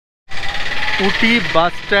উটি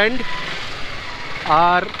bus stand,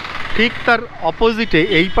 আর ঠিক তার অপোজিটে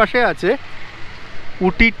এই পাশে আছে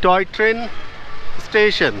উটি টয় ট্রেন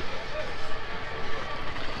স্টেশন।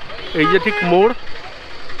 এই যে ঠিক মোড়,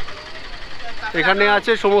 এখানে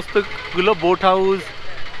আছে সমস্তগুলো বোট হাউস।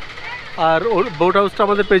 আর ওর বোট হাউসটা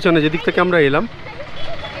আমাদের পেছনে, যেদিক থেকে আমরা এলাম।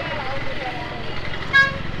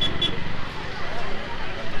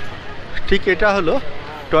 ঠিক এটা হলো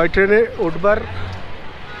টয় ট্রেনে উঠবার,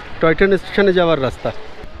 টয় ট্রেন স্টেশনে যাওয়ার রাস্তা।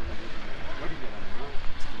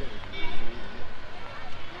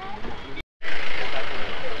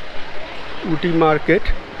 উটি মার্কেট,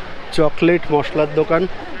 চকলেট মশলার দোকান,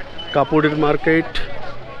 কাপড়ের মার্কেট,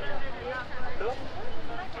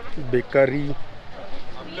 বেকারি।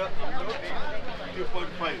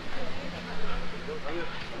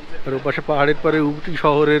 আর ওপাশে পাহাড়ের পরে উটি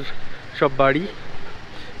শহরের সব বাড়ি।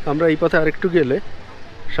 আমরা এই পথে আরেকটু গেলে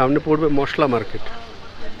সামনে পড়বে মশলা মার্কেট,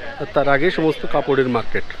 আর তার আগে সমস্ত কাপড়ের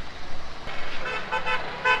মার্কেট।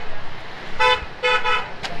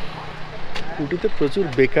 উটিতে প্রচুর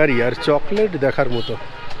বেকারি আর চকলেট দেখার মতো।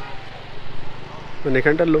 মানে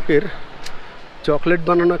এখানটার লোকের চকলেট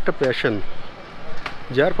বানানো একটা প্যাশন,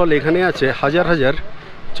 যার ফলে এখানে আছে হাজার হাজার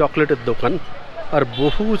চকলেটের দোকান আর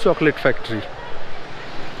বহু চকলেট ফ্যাক্টরি।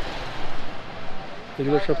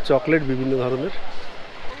 এগুলো সব চকলেট বিভিন্ন ধরনের।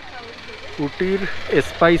 উটির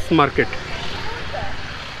স্পাইস মার্কেট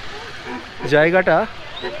জায়গাটা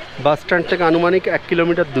বাস স্ট্যান্ড থেকে আনুমানিক 1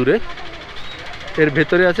 কিলোমিটার দূরে। এর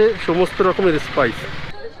ভেতরে আছে সমস্ত রকমের স্পাইস।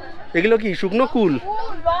 এগুলো কি শুকনো কুল?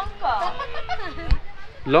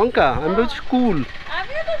 লঙ্কা? আমি বলছি কুল।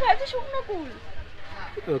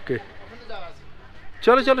 ওকে,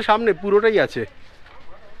 চলো চলো, সামনে পুরোটাই আছে।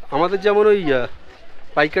 আমাদের যেমন ওই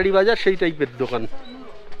পাইকারি বাজার, সেই টাইপের দোকান।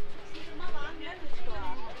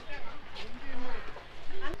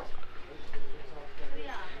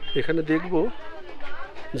 এখানে দেখব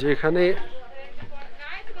যে এখানে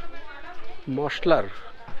মশলার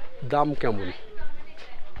দাম কেমন।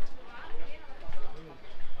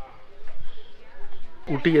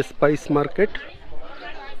 উটি স্পাইস মার্কেট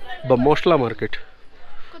বা মশলা মার্কেট।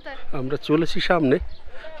 আমরা চলেছি সামনে,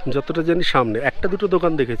 যতটা জানি সামনে একটা দুটো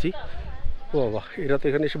দোকান দেখেছি। ও বাবা, এরা তো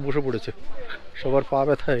এখানে এসে বসে পড়েছে, সবার পা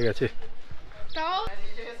ব্যথা হয়ে গেছে।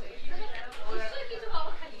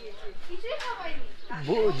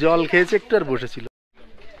 জল খেয়েছে একটু আর বসেছিল।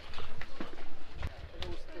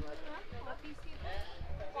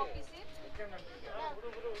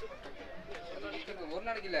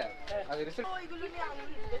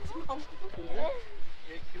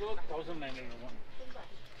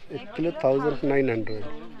 एक किलो 1900।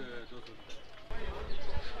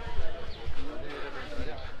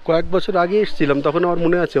 কয়েক বছর আগে এসেছিলাম, তখন আমার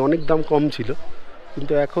মনে আছে অনেক দাম কম ছিল,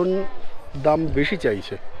 কিন্তু এখন দাম বেশি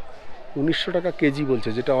চাইছে। 1900 টাকা কেজি বলছে,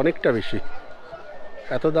 যেটা অনেকটা বেশি।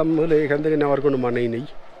 এত দাম হলে এখান থেকে নেওয়ার কোনো মানেই নেই।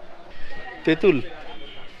 তেঁতুল,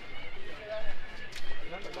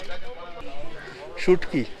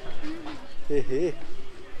 শুটকি। হে,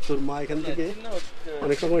 তোর মা এখান থেকে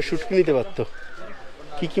অনেক রকমের শুটকি নিতে পারতো।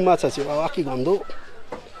 কি কি মাছ আছে বাবা, কি গন্ধ!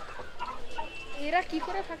 এরা কি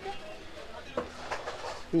করে থাকে?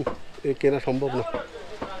 কেনা সম্ভব না,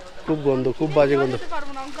 খুব গন্ধ, খুব বাজে গন্ধ।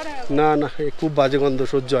 না না, খুব বাজে গন্ধ,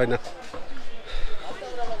 সহ্য হয় না।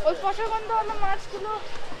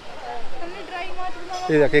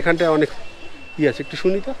 এই দেখ, এখানটায় অনেক ই আছে, একটু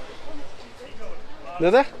শুনি তো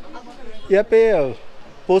দাদা। यहाँ पे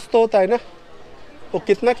पोस्त होता है ना, वो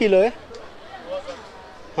कितना किलो है?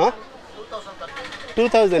 हाँ,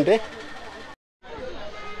 2000 है।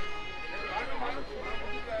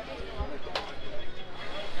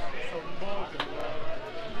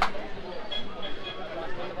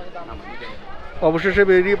 অবশেষে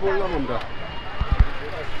বেরিয়ে পড়লাম আমরা।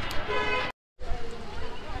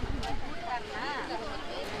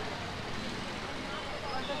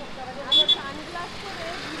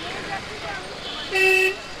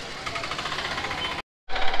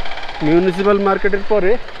 মিউনিসিপ্যাল মার্কেটের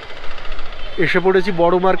পরে এসে পড়েছি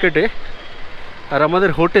বড় মার্কেটে, আর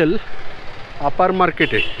আমাদের হোটেল আপার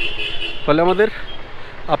মার্কেটে। ফলে আমাদের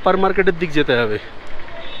আপার মার্কেটের দিক যেতে হবে।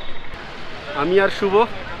 আমি আর শুভ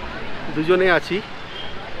দুজনে আছি,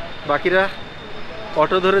 বাকিরা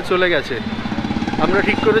অটো ধরে চলে গেছে। আমরা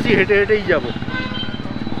ঠিক করেছি হেঁটে হেঁটেই যাব,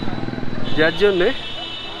 যার জন্যে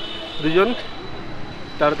দুজন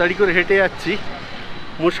তাড়াতাড়ি করে হেঁটে যাচ্ছি।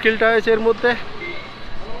 মুশকিলটা হয়েছে এর মধ্যে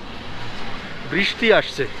বৃষ্টি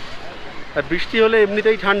আসছে, আর বৃষ্টি হলে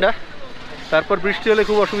এমনিতেই ঠান্ডা, তারপর বৃষ্টি হলে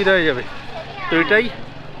খুব অসুবিধা হয়ে যাবে। তো এটাই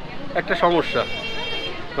একটা সমস্যা।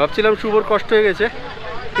 ভাবছিলাম শুভর কষ্ট হয়ে গেছে,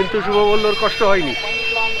 কিন্তু শুভ বলল ওর কষ্ট হয়নি,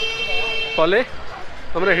 ফলে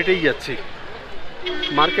আমরা হেঁটেই যাচ্ছি।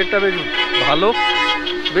 মার্কেটটা বেশ ভালো,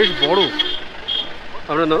 বেশ বড়।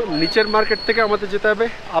 আমরা নিচের মার্কেট থেকে আমাদের যেতে হবে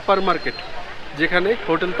আপার মার্কেট, যেখানে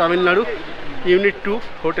হোটেল তামিলনাড়ু ইউনিট 2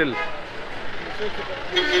 হোটেল।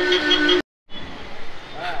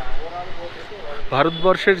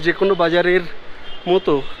 ভারতবর্ষের যে কোনো বাজারের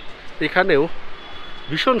মতো এখানেও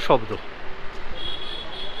ভীষণ শব্দ,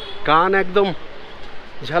 কান একদম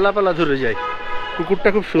ঝালাপালা ধরে যায়। কুকুরটা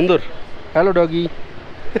খুব সুন্দর। Hello doggy.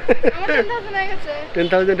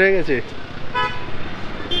 10,000 হয়ে গেছে।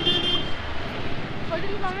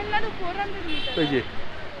 ওই যে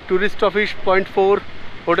tourist office 0.4,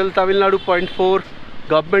 hotel Tamil Nadu 0.4,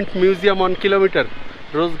 government museum 1 kilometre,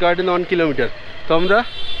 রোজ গার্ডেন 1 কিলোমিটার। তো আমরা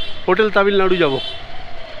হোটেল তামিলনাড়ু যাব,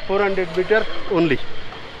 400 মিটার অনলি।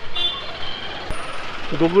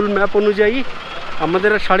 গুগল ম্যাপ অনুযায়ী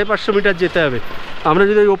আমাদের আর 550 মিটার যেতে হবে। আমরা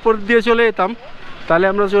যদি ওপর দিয়ে চলে যেতাম তাহলে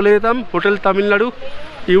আমরা চলে যেতাম হোটেল তামিলনাড়ু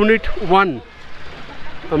ইউনিট 1।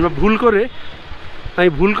 আমি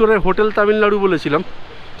ভুল করে হোটেল তামিলনাড়ু বলেছিলাম,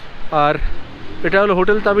 আর এটা হলো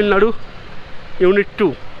হোটেল তামিলনাড়ু ইউনিট 2।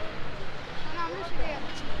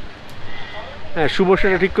 হ্যাঁ, শুভ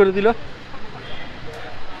সেটা ঠিক করে দিল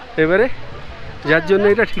এবারে, যার জন্য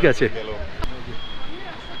এটা ঠিক আছে।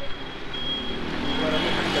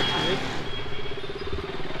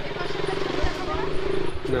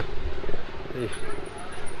 না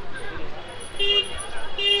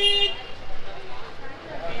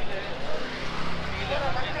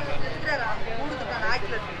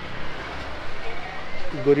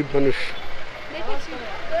গরিব মানুষ,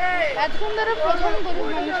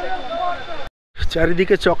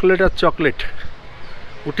 চারিদিকে চকলেট আর চকলেট।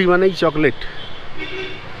 উটি মানেই চকলেট,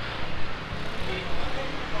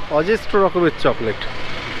 অজস্র রকমের চকলেট।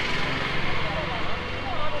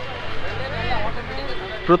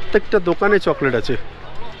 প্রত্যেকটা দোকানে চকলেট আছে,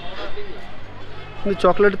 কিন্তু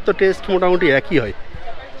চকলেটের তো টেস্ট মোটামুটি একই হয়।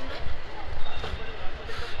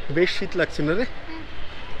 বেশ শীত লাগছে না রে?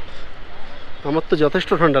 আমার তো যথেষ্ট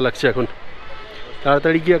ঠান্ডা লাগছে এখন।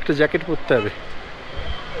 তাড়াতাড়ি গিয়ে একটা জ্যাকেট পরতে হবে।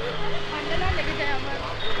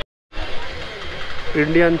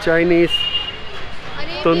 ইন্ডিয়ান, চাইনিজ,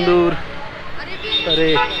 তন্দুর, আরে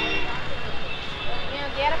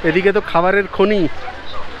এদিকে তো খাবারের খনি।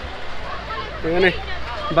 এখানে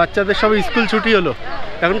বাচ্চাদের সব স্কুল ছুটি হলো।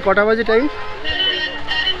 এখন কটা বাজে টাইম?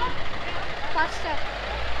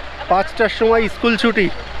 5টার সময় স্কুল ছুটি।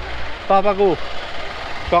 বাবা গো,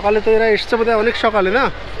 সকালে তো এরা এসছে বোধহয় অনেক সকালে, না?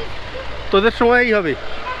 তোদের সময়ই হবে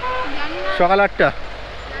সকাল 8টা।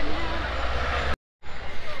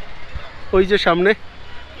 ওই যে সামনে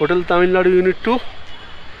হোটেল তামিলনাড়ু ইউনিট 2।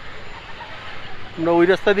 আমরা ওই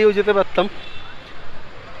রাস্তা দিয়েও যেতে পারতাম,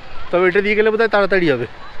 তবে এটা দিয়ে গেলে বোধহয় তাড়াতাড়ি হবে।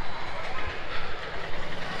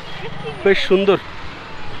 বেশ সুন্দর।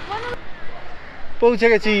 পৌঁছে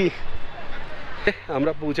গেছি,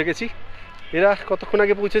 আমরা পৌঁছে গেছি। এরা কতক্ষণ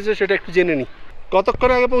আগে পৌঁছেছে সেটা একটু জেনে নিই।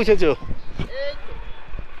 কতক্ষণ আগে পৌঁছেছ?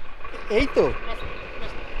 এই তো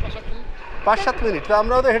 5-7 মিনিট। তো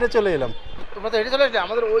আমরাও তো হেঁটে চলে এলাম। তোমরা তো হেঁটে চলে আসলে,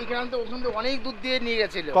 আমাদের ওইখান থেকে অনেক দূর দিয়ে নিয়ে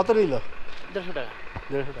গেছিল। কত নিল? 150 টাকা।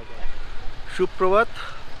 150 টাকা। সুপ্রভাত।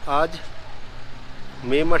 আজ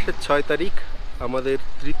মে মাসের 6 তারিখ, আমাদের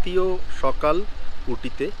তৃতীয় সকাল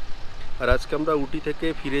উটিতে। আর আজকে আমরা উটি থেকে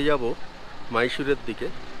ফিরে যাব মাইসোরের দিকে।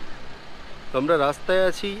 আমরা রাস্তায়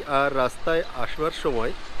আছি, আর রাস্তায় আসবার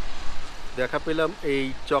সময় দেখা পেলাম এই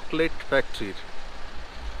চকলেট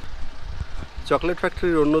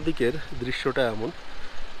ফ্যাক্টরির অন্যদিকের দৃশ্যটা এমন।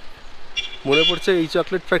 মনে পড়ছে এই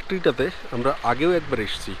চকলেট ফ্যাক্টরিটাতে আমরা আগেও একবার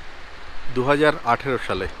এসেছি 2018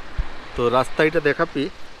 সালে। তো রাস্তাটা দেখা পেয়ে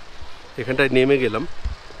এখানটায় নেমে গেলাম।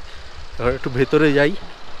 এখন একটু ভেতরে যাই।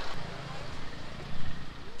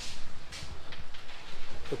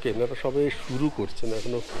 তো কেনাটা সবে শুরু করছে না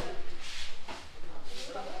এখনো।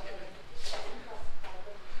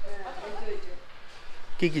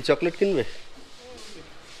 কি চকলেট কিনবে?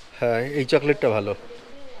 হ্যাঁ, এই চকলেটটা ভালো।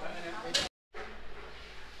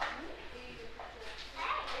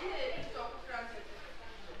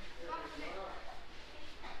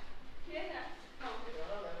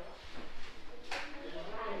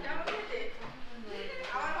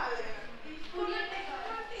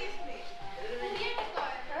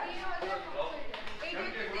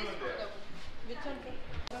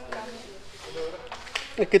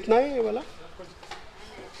 कितना है ये वाला?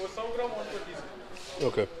 100 ग्राम 120।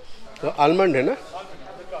 ओके, तो आलमंड है ना?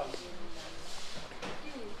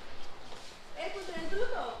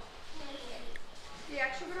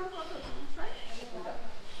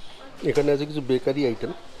 এখানে আছে কিছু বেকারি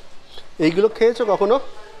আইটেম। এইগুলো খেয়েছো কখনো?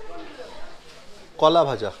 কলা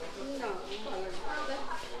ভাজা।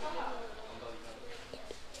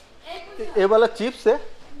 ये वाला चिप्स है,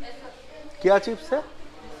 क्या चिप्स है?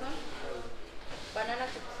 banana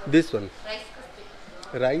chips, this one rice crispy,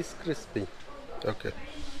 rice crispy. Okay,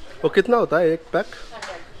 वो कितना होता है एक पैक?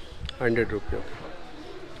 100। 100 रुपये।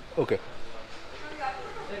 ओके,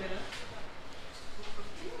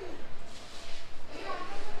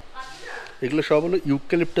 এগুলো সব হলো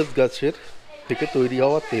ইউক্যালিপটাস গাছের থেকে তৈরি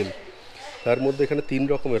হওয়া তেল। তার মধ্যে এখানে 3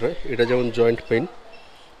 রকমের হয়। এটা যেমন জয়েন্ট পেইন,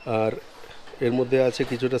 আর এর মধ্যে আছে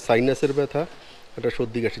কিছুটা সাইনাসের ব্যথা, এটা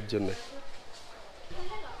সর্দি কাশির জন্য।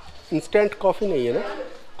 इंस्टेंट कॉफ़ी नहीं है ना?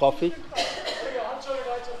 कॉफ़ी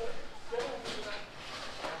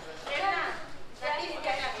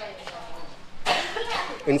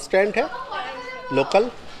इंस्टेंट है? लोकल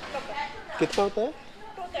कितना होता है?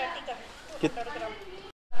 230 का।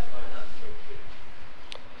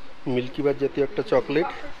 মিল্কি বার জাতীয় একটা চকলেট,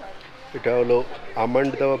 এটা হলো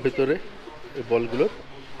আমন্ড দেওয়া ভেতরে এই বলগুলোর,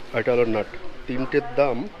 এটা হলো নাট। তিনটের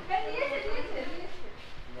দাম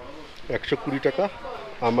 120 টাকা।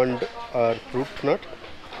 আমন্ড আর ফ্রুট নাট।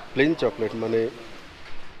 প্লেন চকলেট মানে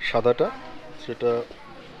সাদাটা, সেটা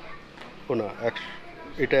ও না,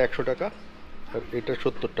 এটা 100 টাকা और এটা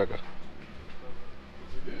 70 টাকা।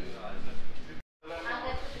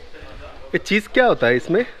 ये चीज़ क्या होता है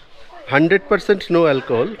इसमें? 100% नो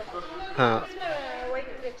अल्कोहल। हाँ,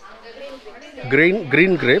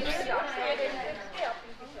 ग्रीन ग्रेप्स।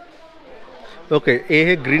 ओके, ये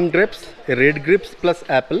है green grapes, red grapes plus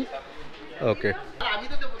Apple. Okay,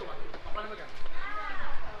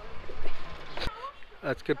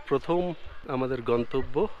 আজকের প্রথম আমাদের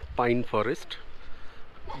গন্তব্য পাইন ফরেস্ট।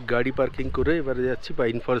 গাড়ি পার্কিং করে এবারে যাচ্ছি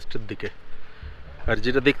পাইন ফরেস্টের দিকে। আর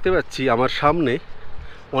যেটা দেখতে পাচ্ছি আমার সামনে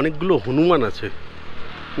অনেকগুলো হনুমান আছে।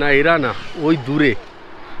 না, এরা না, ওই দূরে।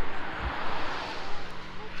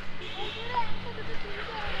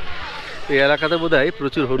 এই এলাকাতে বোধহয়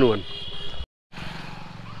প্রচুর হনুমান।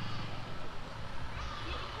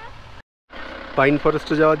 পাইন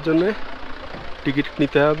ফরেস্টে যাওয়ার জন্য টিকিট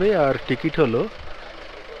নিতে হবে, আর টিকিট হলো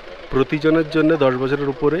প্রতিজনের জন্য 10 বছরের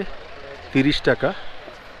উপরে 30 টাকা,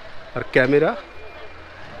 আর ক্যামেরা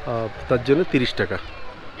তার জন্য 30 টাকা।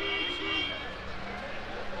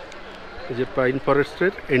 এই যে পাইন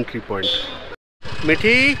ফরেস্টের এন্ট্রি পয়েন্ট।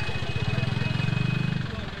 মিঠি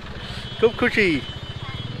খুব খুশি।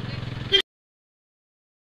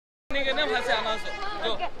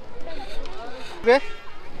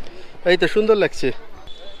 এই তো সুন্দর লাগছে।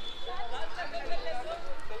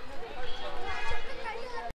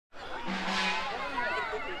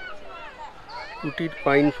 উটির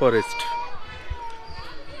পাইন ফরেস্ট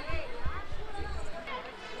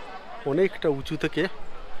অনেকটা উঁচু থেকে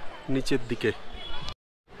নিচের দিকে।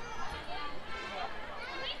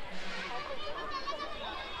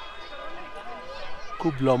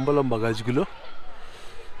 খুব লম্বা লম্বা গাছগুলো।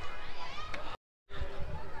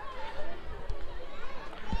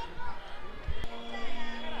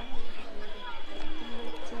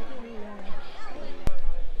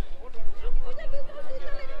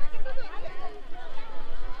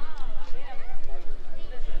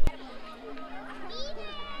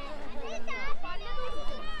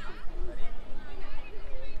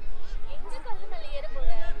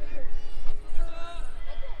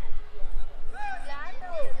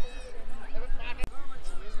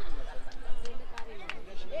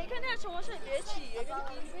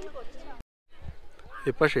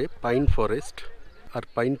 এপাশে পাইন ফরেস্ট, আর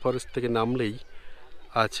পাইন ফরেস্ট থেকে নামলেই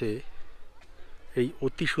আছে এই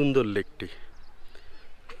অতি সুন্দর লেকটি।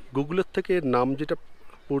 গুগলের থেকে নাম যেটা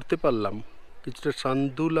পড়তে পারলাম, কিছুটা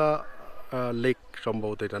সান্দুলা লেক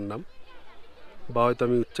সম্ভবত এটার নাম, বা হয়তো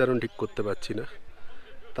আমি উচ্চারণ ঠিক করতে পারছি না।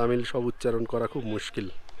 তামিল সব উচ্চারণ করা খুব মুশকিল।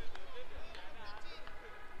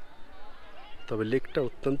 তবে লেকটা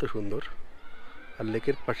অত্যন্ত সুন্দর, আর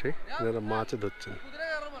লেকের পাশে এনারা মাছ ধরছেন।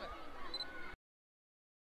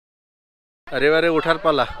 আর এবারে ওঠার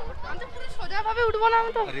পালা। সোজাভাবে উঠবো না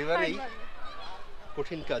আমি তো। আর এবারেই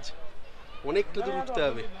কঠিন কাজ, অনেকটা দূর উঠতে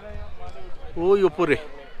হবে, ওই ওপরে,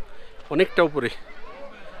 অনেকটা উপরে।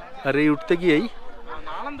 আর এই উঠতে গিয়েই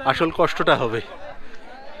আসল কষ্টটা হবে।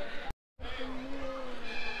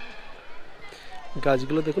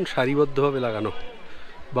 গাছগুলো দেখুন সারিবদ্ধভাবে লাগানো,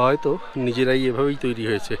 বা হয়তো নিজেরাই এভাবেই তৈরি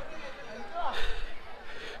হয়েছে।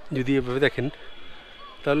 যদি এভাবে দেখেন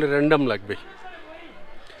তাহলে র্যান্ডাম লাগবে,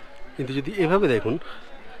 কিন্তু যদি এভাবে দেখুন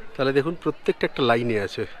তাহলে দেখুন প্রত্যেকটা একটা লাইনে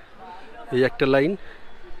আছে। এই একটা লাইন,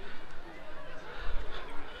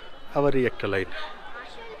 আবার এই একটা লাইন।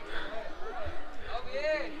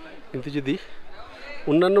 কিন্তু যদি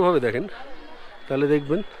অন্যান্যভাবে দেখেন তাহলে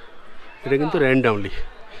দেখবেন এটা কিন্তু র্যান্ডামলি,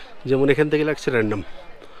 যেমন এখান থেকে লাগছে র্যান্ডাম,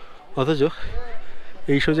 অথচ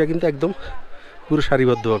এই সোজা কিন্তু একদম পুরো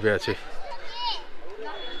সারিবদ্ধভাবে আছে।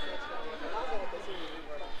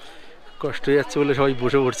 কষ্ট হয়ে যাচ্ছে বলে সবাই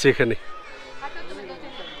বসে পড়ছে এখানে।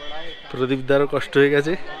 প্রদীপদারও কষ্ট হয়ে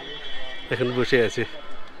গেছে, এখন বসে আছে।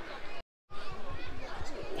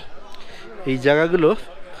 এই জায়গাগুলো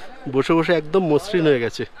বসে বসে একদম মসৃণ হয়ে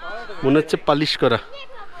গেছে, মনে হচ্ছে পালিশ করা,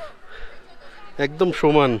 একদম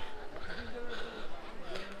সমান,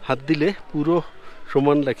 হাত দিলে পুরো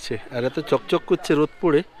সমান লাগছে। আর এত চকচক করছে রোদ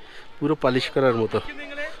পড়ে, পুরো পালিশ করার মতো।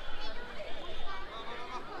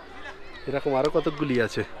 এরকম আরো কতকগুলি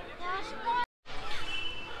আছে।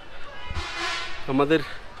 আমাদের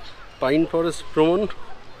পাইন ফরেস্ট ভ্রমণ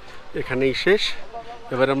এখানেই শেষ।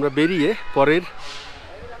 এবার আমরা বেরিয়ে পরের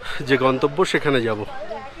যে গন্তব্য সেখানে যাব।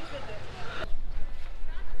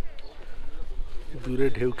 দূরে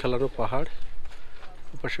ঢেউ খেলানো পাহাড়,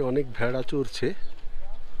 ওপাশে অনেক ভেড়া চড়ছে,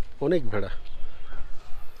 অনেক ভেড়া।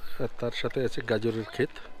 আর তার সাথে আছে গাজরের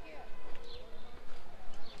ক্ষেত,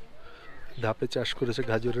 ধাপে চাষ করেছে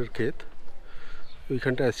গাজরের ক্ষেত।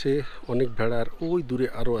 ওইখানটা আছে অনেক ভেড়া, আর ওই দূরে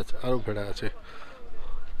আরো আছে, আরো ভেড়া আছে।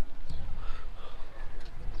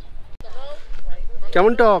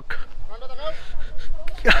 কেমন টক,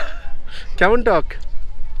 কেমন টক?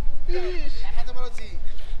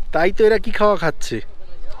 তাই তো, এরা কি খাওয়া খাচ্ছে?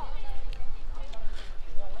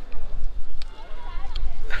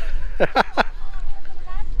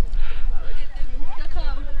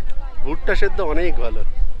 ভুট্টা সেদ্ধ অনেক ভালো।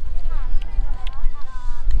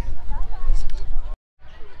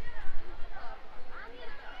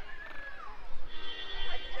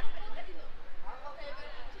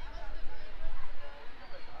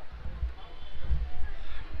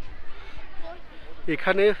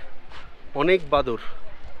 এখানে অনেক বাদর,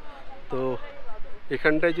 তো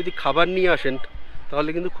এখানটায় যদি খাবার নিয়ে আসেন তাহলে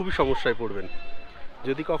কিন্তু খুবই সমস্যায় পড়বেন।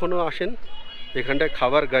 যদি কখনো আসেন এখানটায়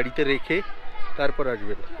খাবার গাড়িতে রেখে তারপর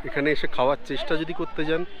আসবেন। এখানে এসে খাওয়ার চেষ্টা যদি করতে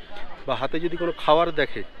যান বা হাতে যদি কোনো খাবার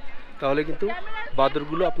দেখে তাহলে কিন্তু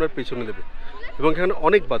বাদরগুলো আপনার পেছনে দেবে, এবং এখানে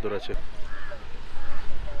অনেক বাদর আছে।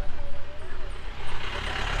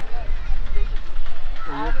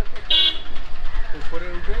 উপরে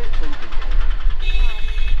উঠে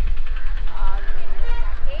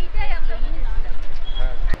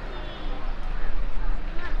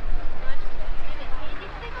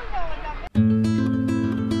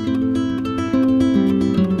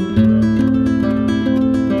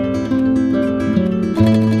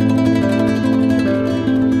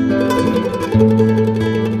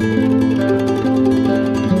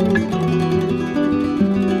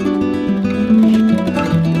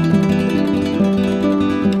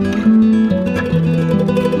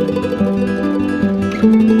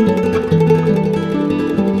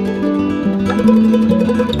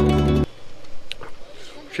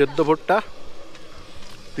সেদ্ধ ভুট্টা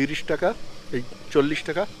 30 টাকা, এই 40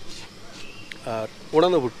 টাকা, আর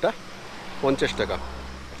পোড়ানো ভুট্টা 50 টাকা।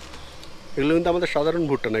 এগুলো কিন্তু আমাদের সাধারণ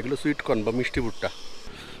ভুট্টা না, এগুলো সুইট কর্ন বা মিষ্টি ভুট্টা।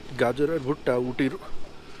 গাজরের ভুট্টা উটির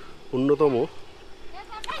অন্যতম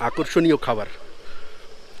আকর্ষণীয় খাবার।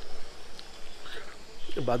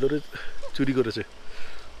 বাদরে চুরি করেছে।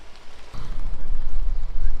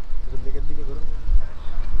 দিকে করো।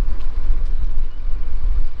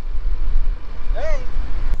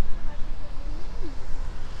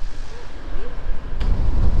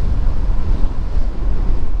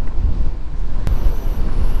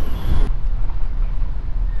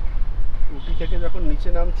 উটি থেকে যখন নিচে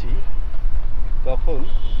নামছি তখন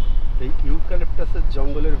এই ইউক্যালিপটাসের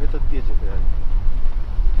জঙ্গলের ভেতর দিয়ে যেতে হয়।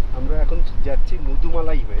 আমরা এখন যাচ্ছি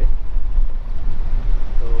মুদুমালাই হয়ে।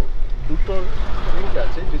 তো দুটো রুট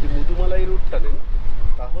আছে, যদি মুদুমালাই রুটটা নেন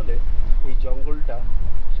তাহলে এই জঙ্গলটা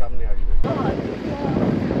সামনে আসবে।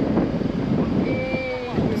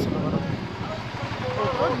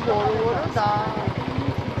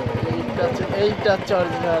 এইটা হচ্ছে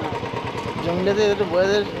অরিজিনাল জঙ্গলেতে একটু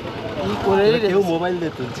বয়েদের ই করে কেউ মোবাইল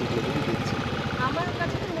দিয়ে তুলছি, দেখছি আমার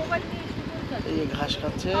কাছে তো মোবাইল দিয়ে শুধু এই ঘাস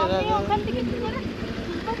খাচ্ছে আমি ওখান থেকে কি করে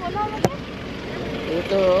তুলবো বলো আমাকে? এ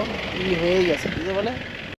তো ই হয়ে গেছে, কি বলে